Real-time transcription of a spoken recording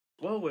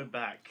Well, we're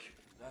back.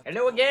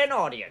 Hello again,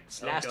 audience.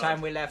 Oh, Last God.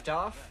 time we left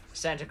off,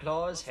 Santa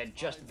Claus had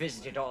just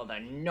visited all the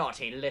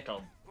naughty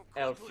little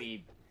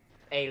elfy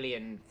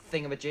alien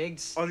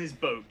thingamajigs On his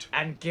boat.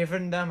 and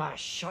given them a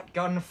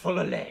shotgun full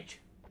of lead.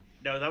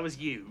 No, that was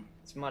you.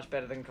 It's much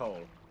better than coal.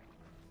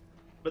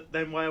 But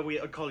then why are we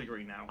at a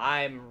colliery now?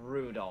 I'm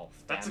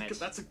Rudolph, damn it.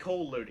 That's a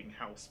coal loading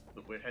house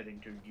that we're heading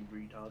to, you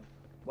retard.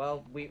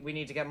 Well, we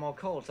need to get more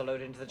coal to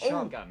load into the Oh,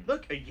 shotgun.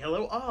 look, a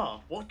yellow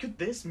R. What could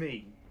this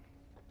mean?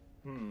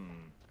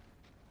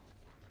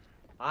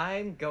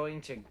 I'm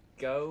going to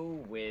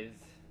go with...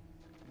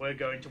 We're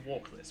going to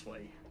walk this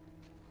way.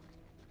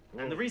 Ooh.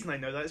 And the reason I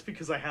know that is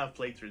because I have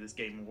played through this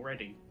game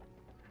already.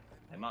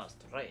 I must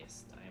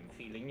rest. I am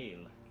feeling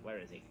ill. Where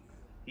is he?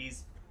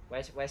 He's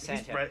Where's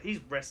Santa? he's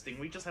resting.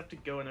 We just have to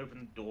go and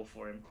open the door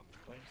for him.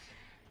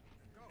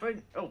 Where's...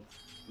 Oh,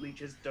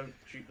 leeches, don't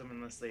shoot them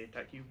unless they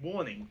attack you.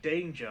 Warning,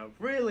 danger.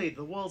 Really,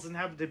 the world's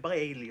inhabited by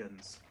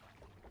aliens.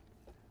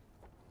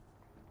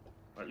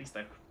 Or at least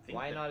I think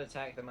Why that. not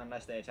attack them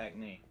unless they attack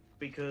me?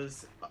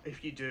 Because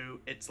if you do,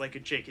 it's like a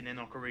chicken in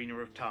Ocarina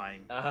of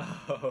Time.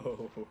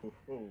 Oh.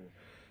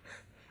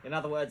 In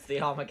other words,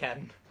 the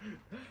Armageddon.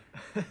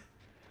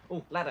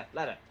 Oh, ladder.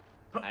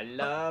 I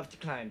love to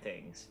climb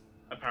things.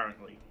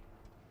 Apparently.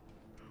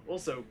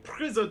 Also,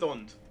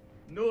 President!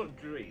 No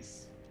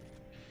grace.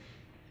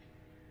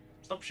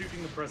 Stop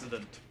shooting the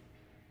president.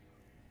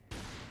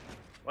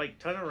 Like,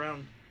 turn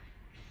around.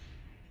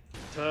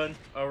 Turn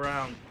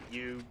around,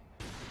 you.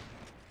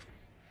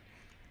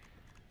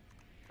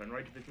 Turn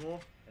right a bit more.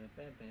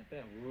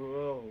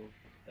 Whoa.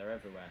 They're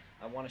everywhere.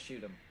 I want to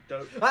shoot them.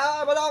 Don't.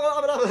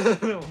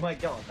 Oh my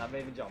god, that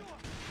made me jump.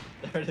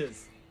 There it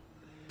is.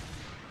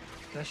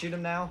 Can I shoot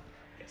him now?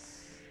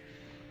 Yes.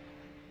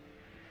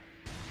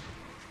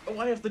 Oh,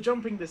 I have the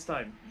jumping this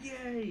time.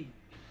 Yay!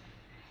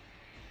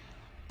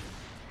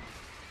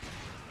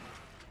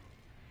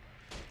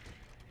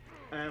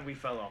 And we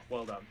fell off.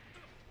 Well done.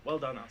 Well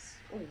done, us.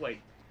 Oh,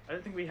 wait. I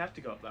don't think we have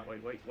to go up that way.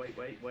 Wait.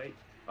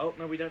 Oh,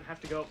 no, we don't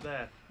have to go up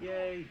there.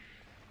 Yay!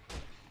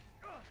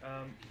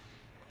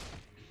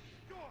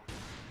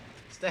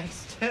 Stay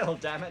still,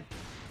 damn it.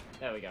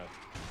 There we go.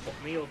 What,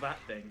 me or that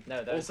thing?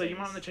 No, those Also, you things.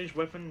 might want to change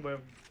weapon. We're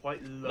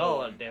quite low.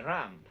 Lower the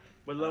ramp.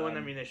 We're low on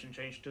ammunition.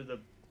 Change to the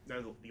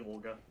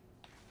auger.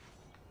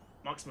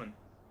 Marksman.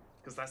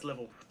 Because that's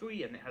level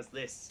 3 and it has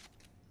this.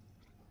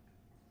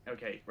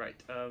 Okay,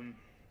 right.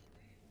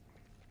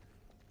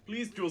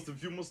 Please,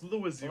 Joseph, you must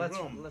lower the Well,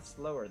 rum. let's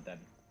lower it then.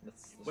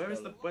 Let's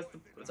Where's lower the... it.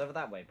 It's over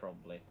that way,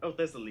 probably. Oh,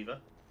 there's the lever.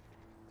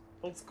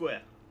 Hold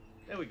square.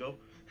 There we go.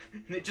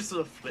 And it just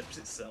sort of flips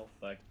itself.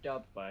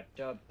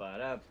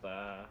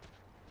 Ba-da-ba-da-ba-da-ba.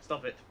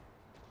 Stop it.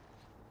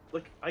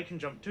 Look, I can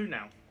jump too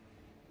now.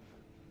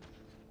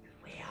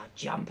 We are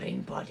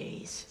jumping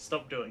buddies.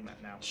 Stop doing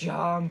that now.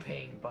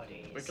 Jumping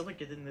buddies. We're gonna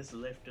get in this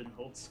lift and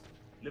hold...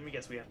 Let me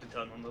guess, we have to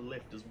turn on the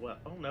lift as well.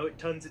 Oh no, it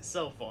turns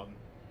itself on.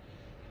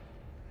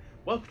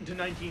 Welcome to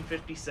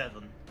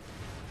 1957.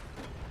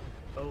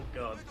 Oh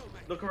god.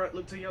 Look around,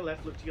 look to your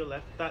left,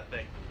 that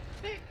thing.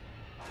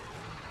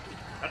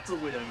 That's a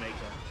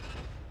Widowmaker.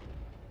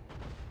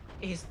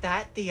 Is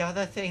that the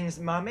other thing's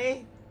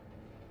mummy?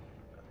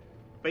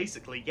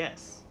 Basically,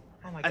 yes.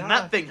 Oh my god. And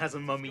that thing has a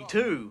mummy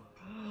too.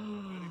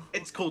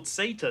 It's called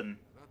Satan.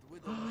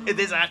 It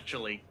is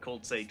actually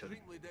called Satan.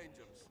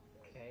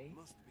 Okay.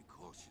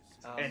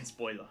 End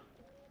spoiler.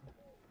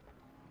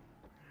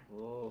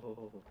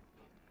 Whoa.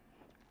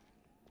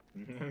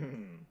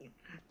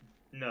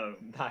 No.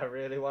 I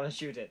really want to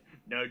shoot it.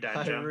 No, I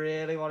danger.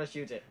 really want to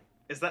shoot it.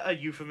 Is that a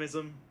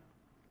euphemism?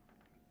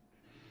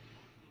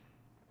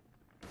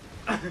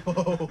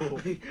 Oh.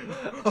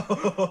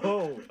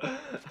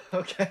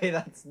 Okay,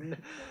 that's...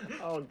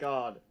 Oh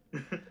god.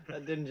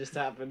 That didn't just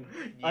happen.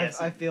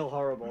 Yes. I feel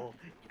horrible.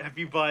 Have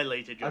you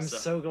violated I'm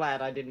yourself? so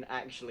glad I didn't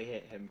actually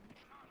hit him.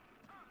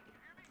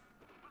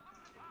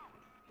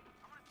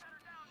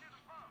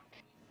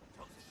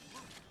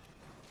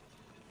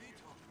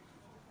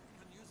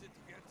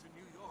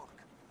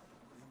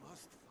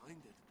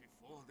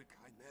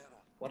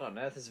 What on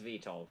earth is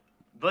VTOL?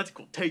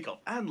 Vertical takeoff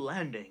and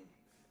landing.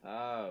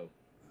 Oh.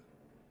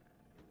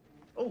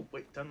 Oh,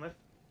 wait, turn left.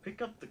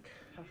 Pick up the...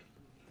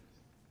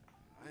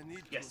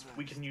 Yes,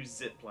 we can use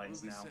zip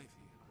lines now.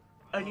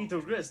 I need to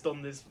rest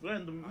on this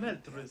random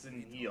mattress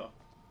in here.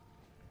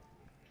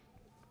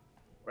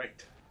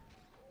 Right.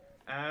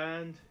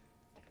 And...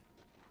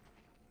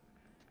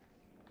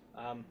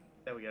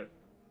 There we go.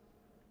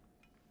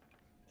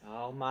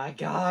 Oh my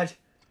god!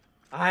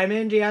 I'm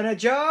Indiana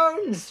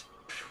Jones!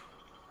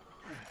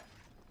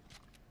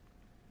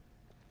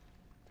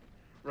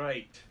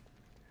 Right.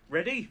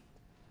 Ready?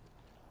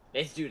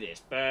 Let's do this.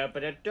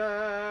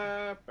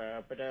 Ba-ba-da-da,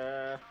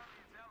 ba-ba-da,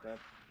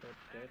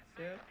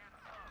 ba-ba-da-da,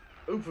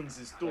 Opens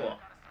this door.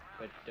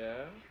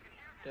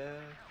 ba-da-da.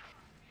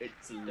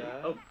 It's...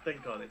 Oh,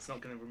 thank god, it's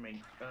not going to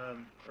remain.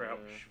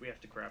 Crouch. We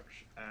have to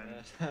crouch.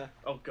 And...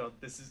 Oh god,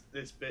 this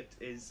bit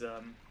is,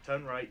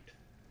 turn right.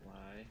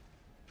 Why?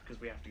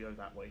 Because we have to go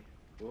that way.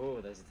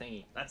 Oh, there's a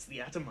thingy. That's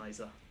the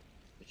atomizer.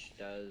 Which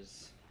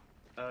does...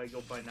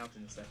 You'll find out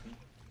in a second.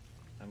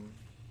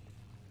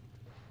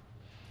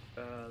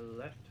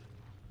 Left.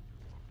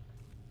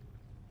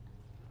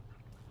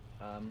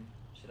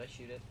 Should I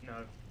shoot it?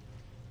 No.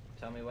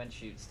 Tell me when to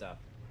shoot stuff.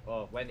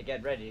 Or when to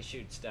get ready to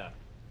shoot stuff.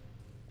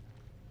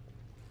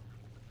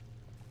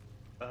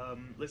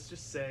 Let's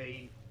just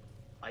say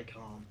I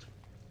can't.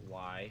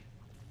 Why?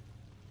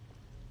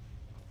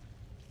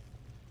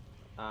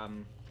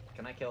 Can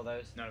I kill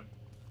those? No.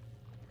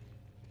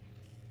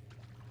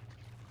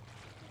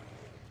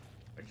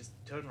 I just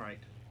turn right.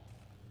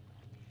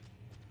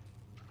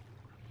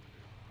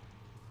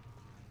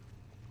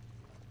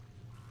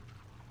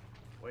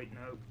 Wait,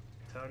 no.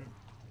 Turn.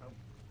 No.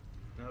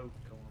 No,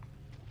 come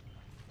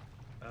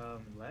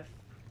on. Left?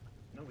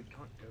 No, we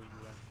can't go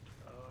left.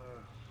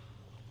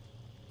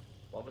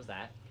 What was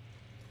that?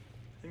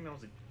 I think that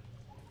was a...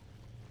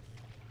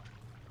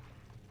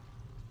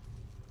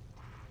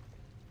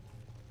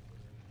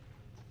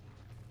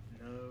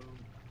 No.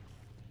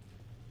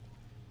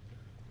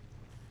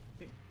 I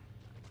think...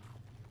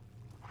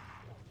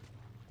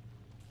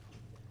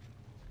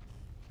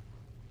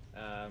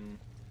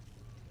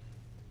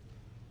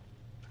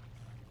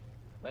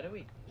 Where do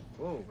we...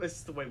 Ooh. This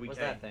is the way we What's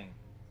came. that thing?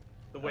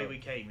 The way Oh. we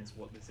came is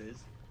what this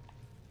is.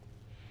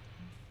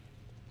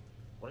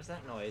 What is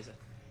that noise?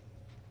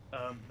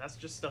 That's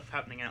just stuff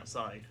happening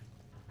outside.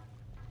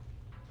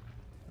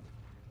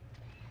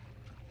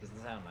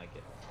 Doesn't sound like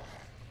it.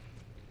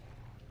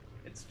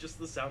 It's just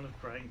the sound of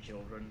crying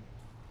children.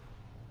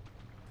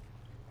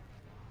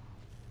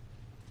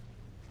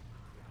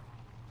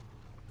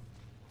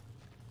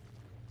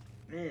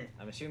 Eh.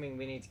 I'm assuming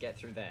we need to get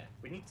through there.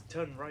 We need to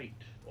turn right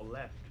or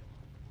left.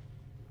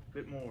 A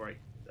bit more right.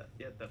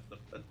 Yeah,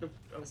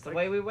 That's the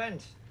way we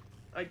went.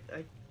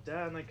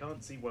 Dan, I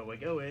can't see where we're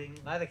going.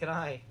 Neither can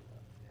I.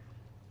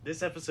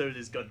 This episode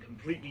has gone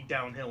completely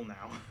downhill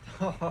now.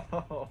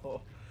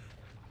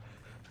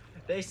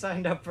 They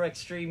signed up for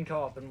extreme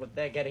co-op and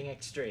they're getting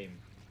extreme.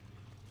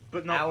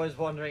 But not... Hours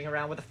wandering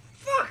around with the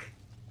fuck.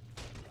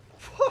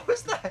 What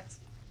was that?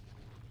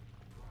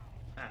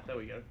 Ah, there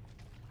we go.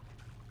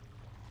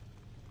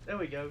 There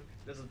we go.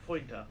 There's a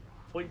pointer.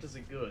 Pointers are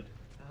good.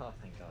 Oh,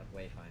 thank God.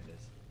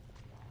 Wayfinders.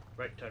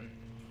 Right turn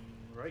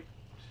right.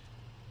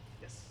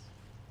 Yes.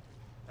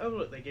 Oh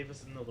look, they gave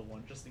us another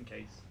one just in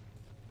case.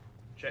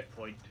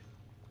 Checkpoint.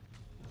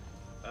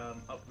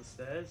 Up the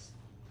stairs.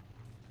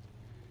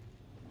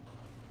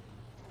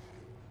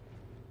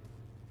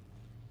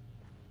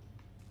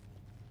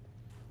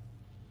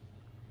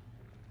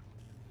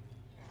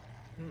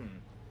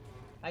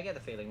 I get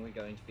the feeling we're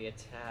going to be a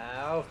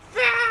Tau.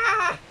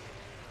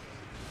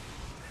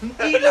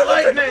 Eat the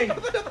lightning!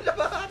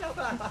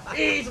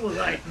 Eat the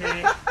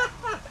lightning!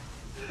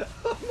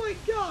 Oh my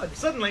God!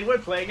 Suddenly we're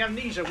playing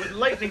Amnesia with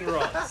lightning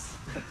rods.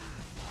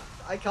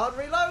 I can't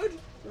reload!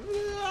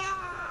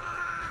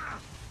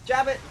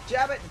 Jab it!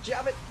 Jab it!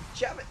 Jab it!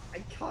 Jab it! I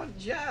can't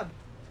jab!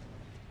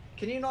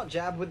 Can you not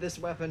jab with this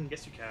weapon?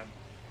 Yes, you can.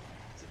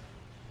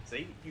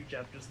 See, you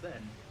jabbed just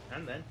then,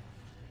 and then.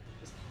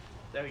 Just,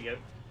 there we go.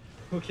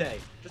 Okay.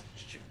 Just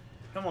shoot.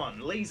 Come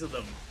on, laser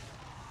them.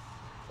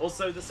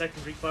 Also, the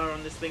secondary fire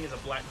on this thing is a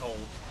black hole.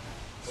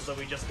 Although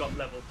we just got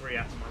level 3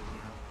 atomizer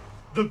now.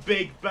 The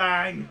Big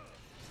Bang!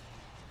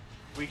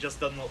 We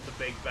just unlocked the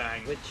Big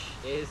Bang. Which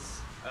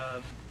is...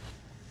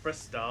 Press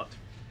start.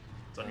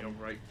 It's on your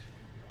right.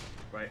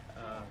 Right,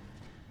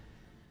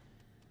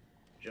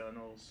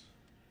 journals.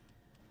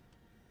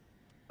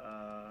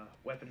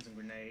 Weapons and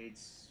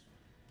grenades.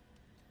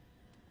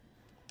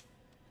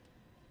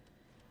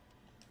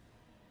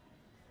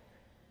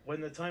 When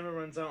the timer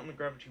runs out on the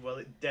gravity well,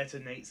 it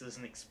detonates as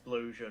an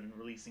explosion,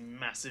 releasing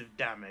massive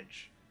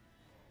damage.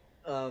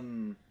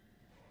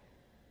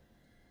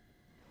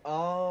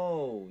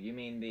 Oh, you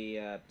mean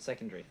the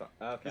secondary fire?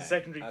 Okay. The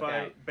secondary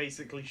fire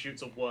basically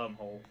shoots a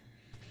wormhole.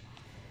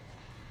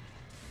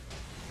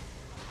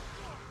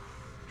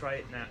 Try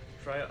it now.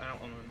 Try it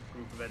out on a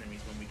group of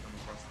enemies when we come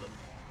across them.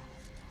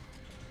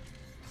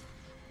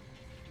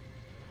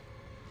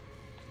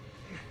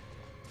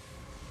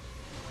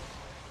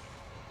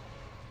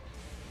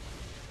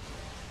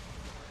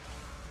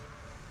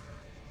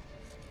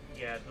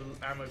 Yeah,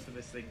 the ammo for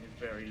this thing is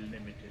very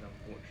limited,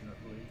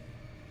 unfortunately.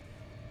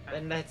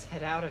 Then let's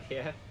head out of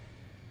here.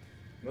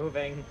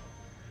 Moving.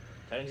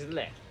 Turning to the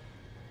left.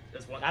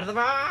 There's one. Out of the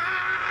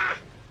bar!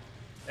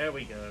 There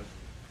we go.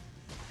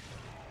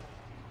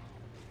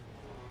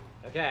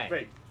 Okay.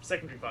 Great.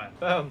 Secondary fire.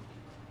 Boom.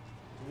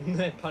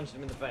 Punched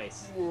him in the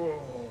face. Whoa.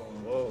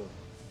 Whoa.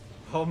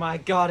 Oh my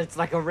God, it's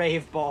like a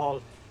rave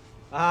ball.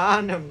 Ah,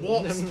 no.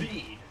 Warp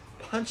speed.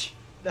 Punch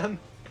them.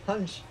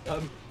 Punch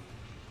them.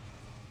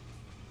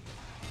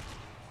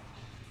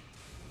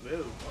 Whoa.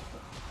 What the?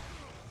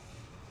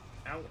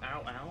 Ow,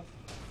 ow, ow.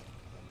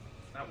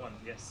 That one,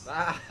 yes.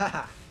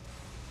 Ah.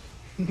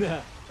 Turn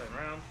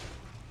around.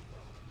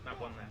 That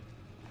one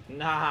there.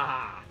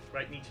 Nah.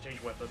 Right, need to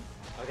change weapon.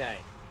 Okay.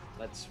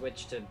 Let's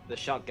switch to the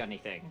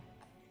shotgunny thing.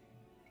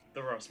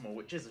 The Rossmore,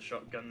 which is a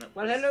shotgun that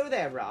Well, was... hello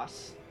there,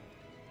 Ross.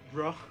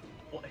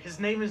 What? His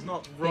name is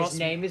not Ross. His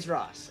name is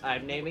Ross.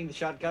 I'm naming the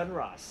shotgun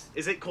Ross.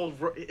 Is it called?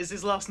 Is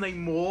his last name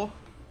Moore?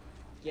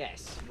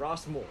 Yes,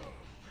 Ross Moore.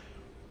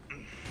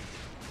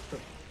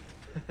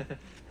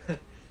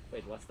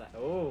 Wait, what's that?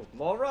 Oh,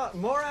 more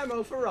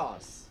ammo for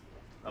Ross.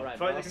 All right,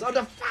 Fine, Ross. Oh,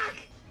 the fuck!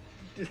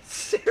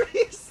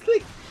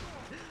 Seriously?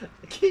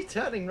 I keep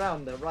turning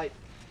round. They're right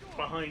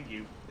Behind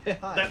you.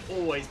 behind. They're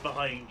always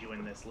behind you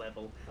in this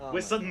level. Oh We're my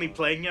suddenly God.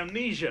 playing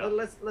Amnesia.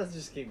 Well, let's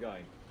just keep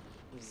going.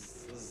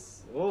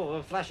 Oh,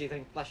 a flashy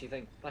thing, flashy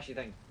thing, flashy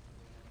thing.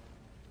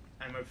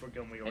 Ammo for a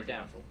gun we Head already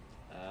down.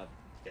 have.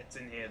 It's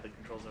in here. The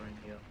controls are in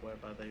here. Where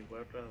are they?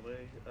 Where are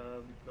they?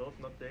 No,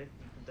 not there.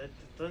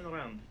 Turn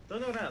around.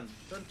 Turn around.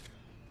 Turn.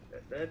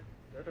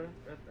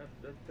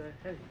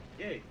 Hey,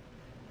 yay.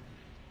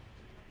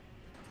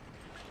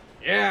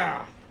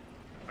 Yeah.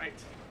 Right.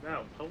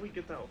 Now, how we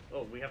get out?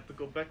 Oh, we have to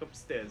go back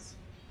upstairs.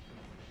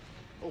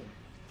 Oh.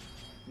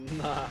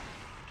 Nah.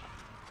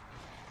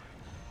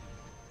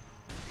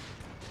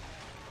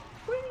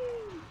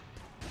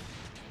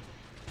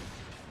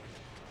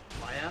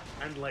 Fire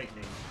and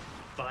lightning.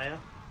 Fire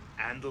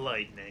and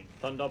lightning.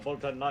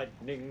 Thunderbolt and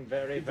lightning,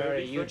 very, Very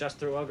very. You good. just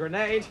threw a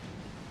grenade.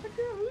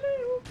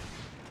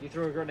 You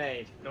threw a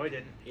grenade. No, I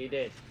didn't. You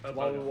did. Oh,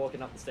 while we bugger. were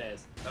walking up the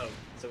stairs. Oh,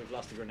 So we've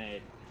lost a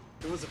grenade.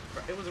 it was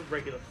a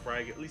regular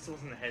frag. At least it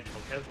wasn't a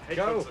hedgehog.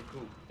 Hedgehogs are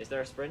cool. Is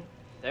there a sprint?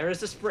 There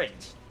is a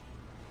sprint.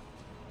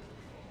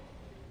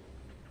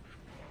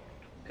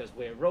 Because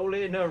we're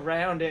rolling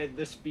around at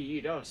the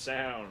speed of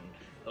sound.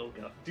 Oh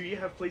god. Do you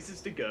have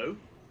places to go?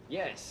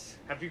 Yes.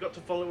 Have you got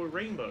to follow a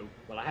rainbow?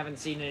 Well, I haven't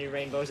seen any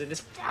rainbows in this.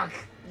 Fuck.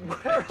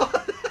 Where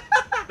are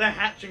They're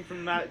hatching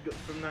from that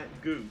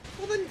goo.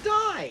 Well, then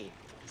die.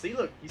 See,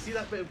 look. You see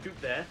that bit of goop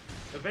there?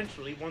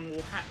 Eventually, one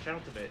will hatch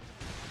out of it.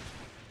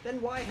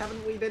 Then why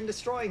haven't we been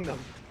destroying them?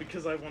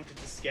 Because I wanted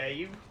to scare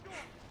you.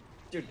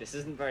 Dude, this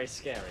isn't very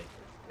scary.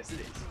 Yes,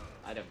 it is.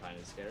 I don't find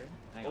it scary.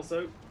 Hang on.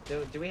 Also,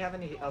 Do we have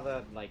any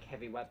other, like,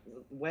 heavy weapon?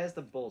 Where's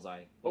the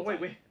bullseye? oh wait,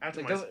 Bullseye.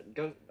 atomizer.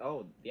 Go.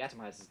 Oh, the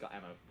atomizer's got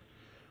ammo.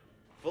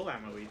 Full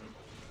ammo even.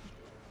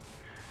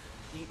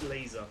 Eat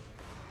laser.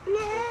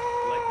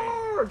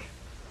 Lord!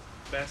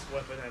 Best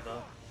weapon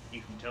ever. You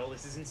can tell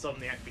this is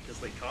Insomniac because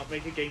they can't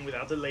make a game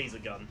without a laser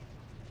gun.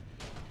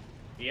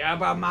 Yeah,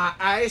 but my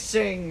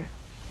icing.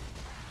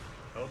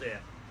 Oh dear.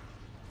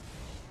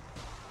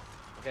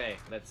 Okay,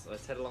 let's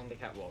head along the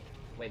catwalk.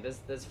 Wait,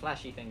 there's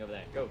flashy thing over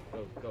there. Go,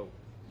 go, go.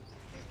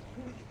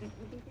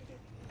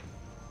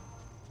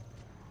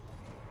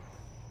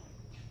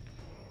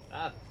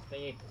 Ah,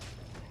 thingy.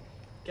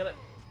 Kill it.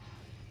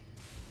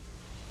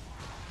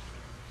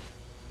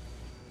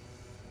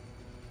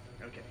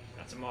 Okay.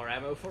 Got some more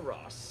ammo for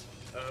Ross.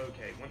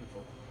 Okay,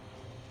 wonderful.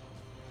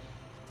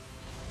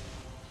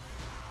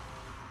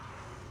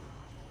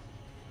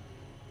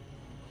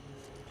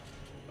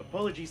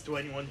 Apologies to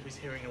anyone who's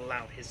hearing a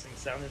loud hissing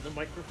sound in the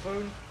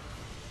microphone.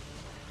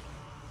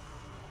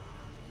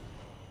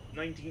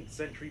 19th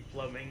century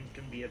plumbing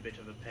can be a bit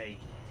of a pain.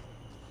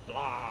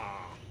 Blah.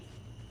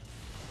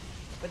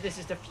 But this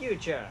is the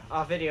future.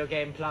 Our video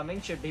game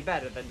plumbing should be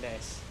better than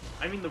this.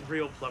 I mean the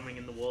real plumbing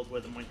in the world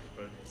where the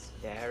microphone is.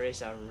 There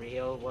is a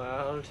real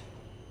world.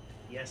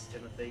 Yes,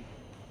 Timothy.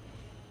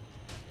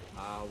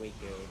 Are we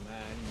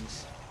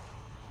humans?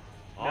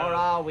 No. Or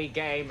are we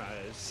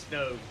gamers?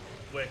 No,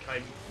 we're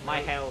kind. My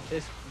health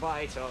is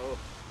vital.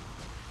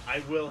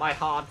 I will. My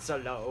heart's a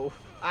low.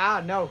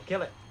 Ah, no,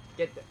 kill it.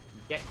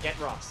 Get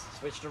Ross.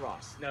 Switch to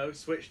Ross. No,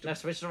 switch to. No,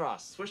 switch to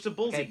Ross. Switch to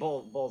Bullseye. Okay,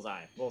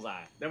 bullseye.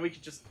 Bullseye. Then we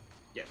could just.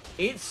 Yeah.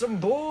 Eat some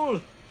bull!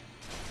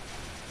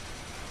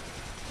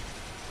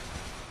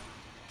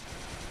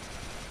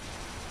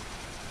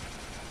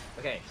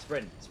 Okay,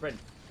 sprint.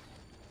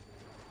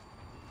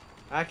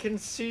 I can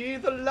see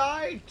the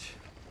light!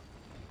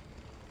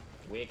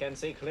 We can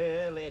see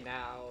clearly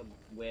now.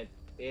 We're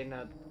in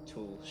a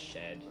tool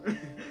shed.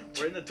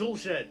 We're in the tool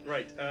shed.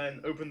 Right,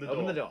 and open the door.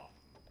 Open the door.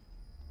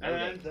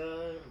 And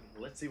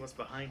let's see what's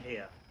behind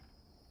here.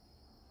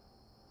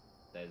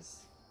 There's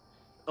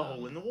A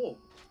hole in the wall.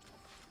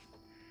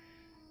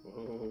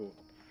 Ooh,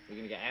 we're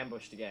gonna get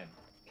ambushed again.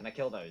 Can I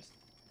kill those?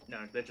 No,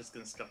 they're just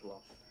gonna scuttle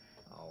off.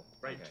 Oh,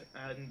 Right,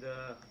 okay. and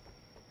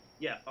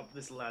yeah, up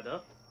this ladder.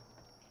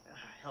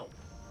 Help.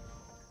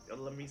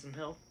 Gotta lend me some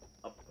help.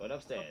 Up. Going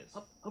upstairs.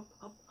 Up.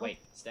 Wait,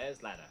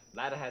 stairs, ladder.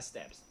 Ladder has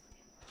steps.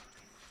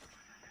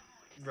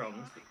 Wrong,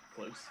 but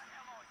close.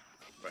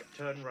 Right,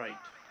 turn right.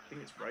 I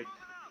think it's right.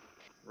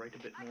 Right a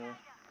bit more.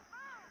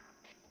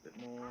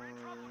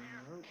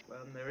 Oh,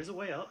 there is a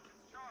way up.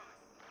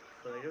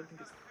 But I don't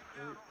think it's...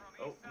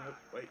 Oh, no,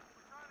 wait.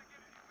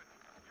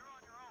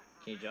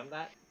 Can you jump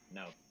that?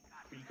 No.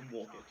 But you can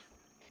walk it.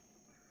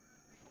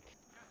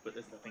 But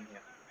there's nothing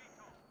here.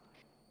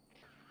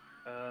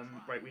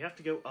 Right, we have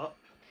to go up.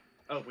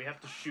 Oh, we have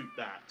to shoot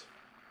that.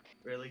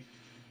 Really?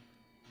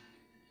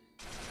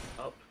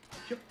 Up.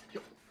 Yup.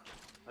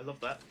 I love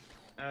that.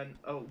 And,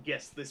 oh,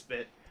 yes, this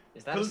bit.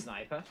 Is that a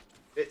sniper?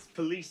 It's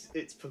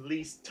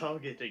police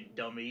targeting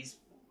dummies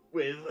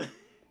with...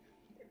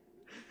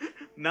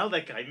 now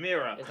they're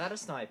Chimera. Is that a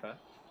sniper?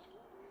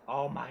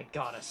 Oh my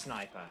god, a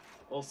sniper.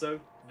 Also,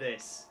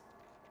 this.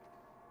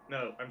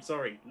 No, I'm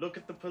sorry. Look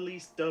at the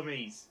police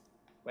dummies.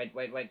 Wait,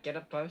 get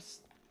up close.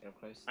 Get up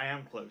close. I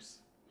am close.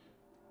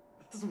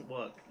 That doesn't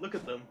work. Look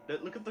at them.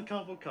 Look at the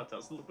cardboard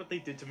cutouts. Look what they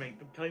did to make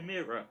them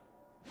Chimera.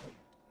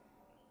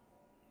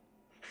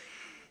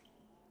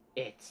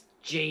 It's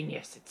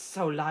genius. It's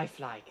so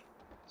lifelike.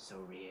 So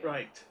real.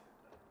 Right.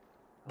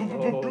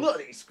 Oh.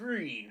 Bloody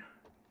screen.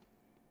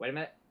 Wait a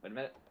minute.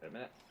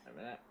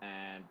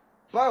 And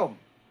boom!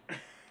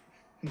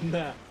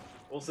 Nah.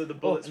 Also, the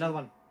bullets. Another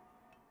one.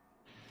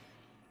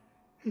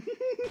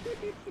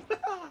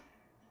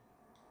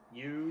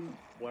 You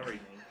worry me.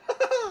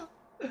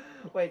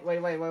 Wait.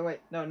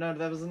 No,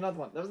 there was another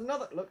one. There was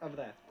another. Look over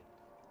there.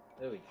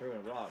 Oh, he threw a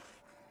rock.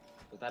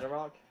 Was that a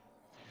rock?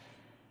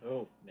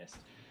 Oh, missed.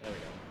 There we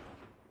go.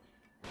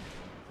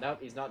 Nope,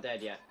 he's not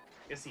dead yet.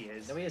 Yes, he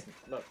is. No, he isn't.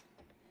 Look.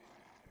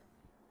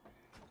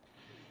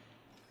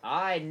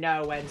 I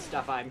know when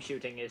stuff I'm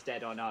shooting is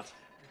dead or not.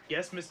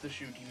 Yes, Mr.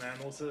 Shooty Man.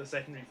 Also, the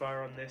secondary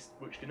fire on this,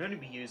 which can only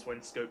be used when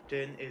scoped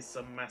in, is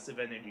some massive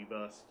energy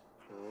burst.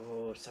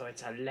 Oh, so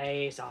it's a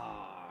laser.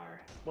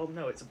 Well,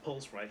 no, it's a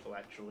pulse rifle,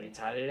 actually. It's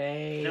a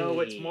laser. No,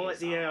 it's more like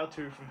the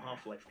AR-2 from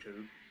Half-Life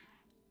 2.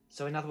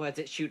 So, in other words,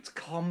 it shoots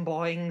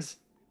comboings?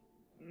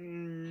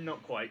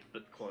 Not quite,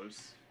 but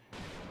close.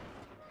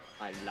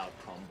 I love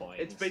comboings.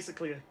 It's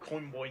basically a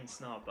convoy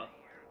sniper.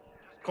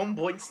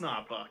 Convoy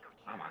sniper.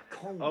 I'm a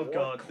convoy. Oh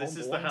god, this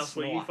is the house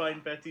where you sniper.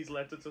 find Betty's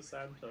letter to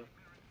Santa.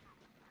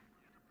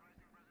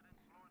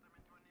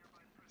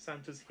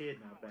 Santa's here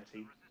now,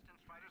 Betty.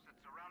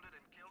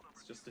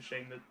 It's just a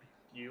shame that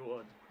you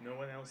or no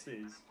one else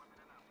is.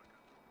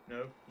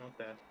 No, not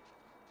there.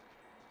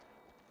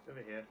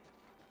 Over here.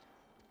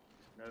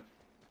 No.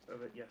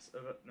 Over, yes,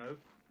 over, no.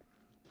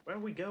 Where are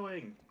we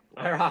going?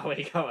 Where are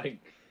we going?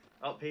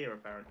 Up here,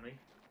 apparently.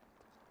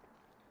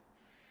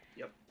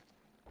 Yep.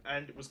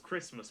 And it was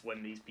Christmas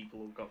when these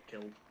people all got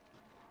killed.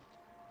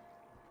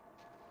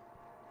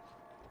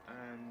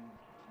 And...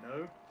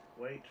 no.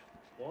 Wait.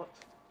 What?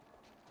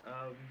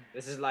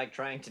 This is like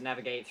trying to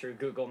navigate through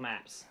Google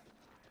Maps.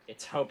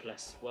 It's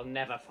hopeless. We'll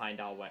never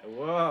find our way.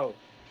 Whoa!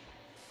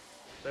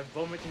 They're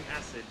vomiting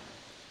acid.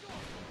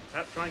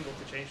 Tap triangle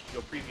to change to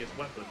your previous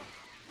weapon.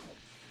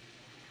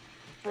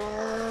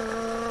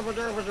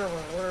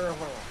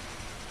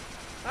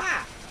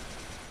 Ah!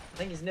 I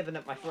think he's nipping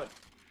at my foot.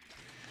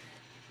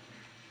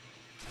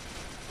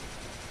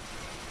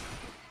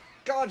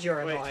 God,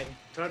 you're Wait, annoying.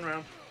 turn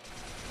around.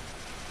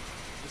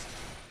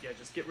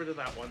 Just get rid of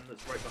that one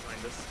that's right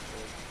behind us.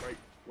 Or right,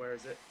 where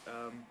is it?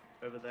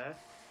 Over there.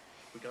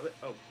 We got it?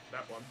 Oh,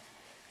 that one.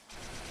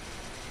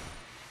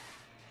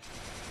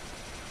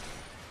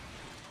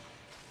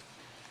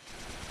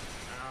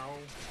 Ow.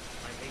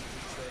 I hate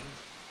these things.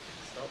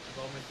 Stop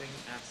vomiting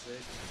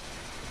acid.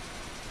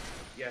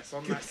 Yes,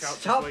 on that couch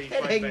Stop is where you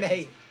find hitting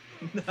Betty's...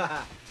 me!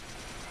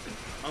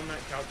 On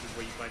that couch is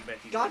where you find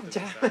Betty's God letter to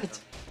damn Santa. it!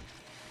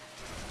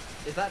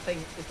 Is that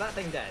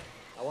thing dead?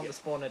 I want Yep.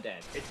 the spawner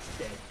dead. It's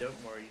dead,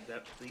 don't worry.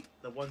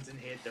 The ones in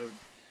here don't.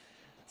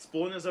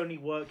 Spawners only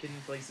work in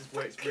places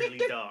where it's really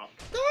dark.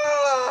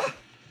 Ah!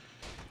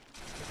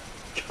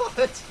 God!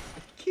 I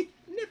keep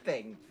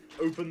nipping.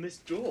 Open this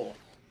door.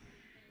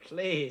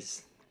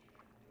 Please.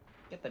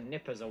 Get the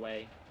nippers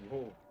away.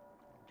 Whoa.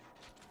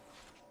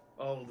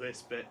 Oh,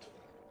 this bit.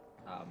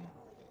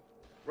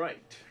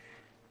 Right.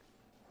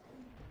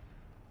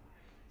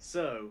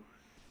 So.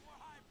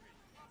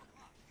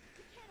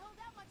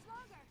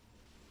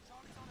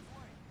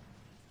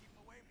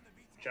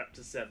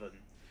 Chapter 7.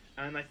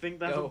 And I think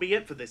that'll Go. be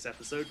it for this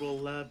episode.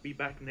 We'll be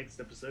back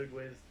next episode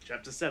with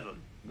Chapter 7.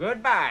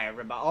 Goodbye,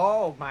 everybody.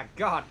 Oh my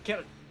God! Kill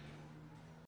it.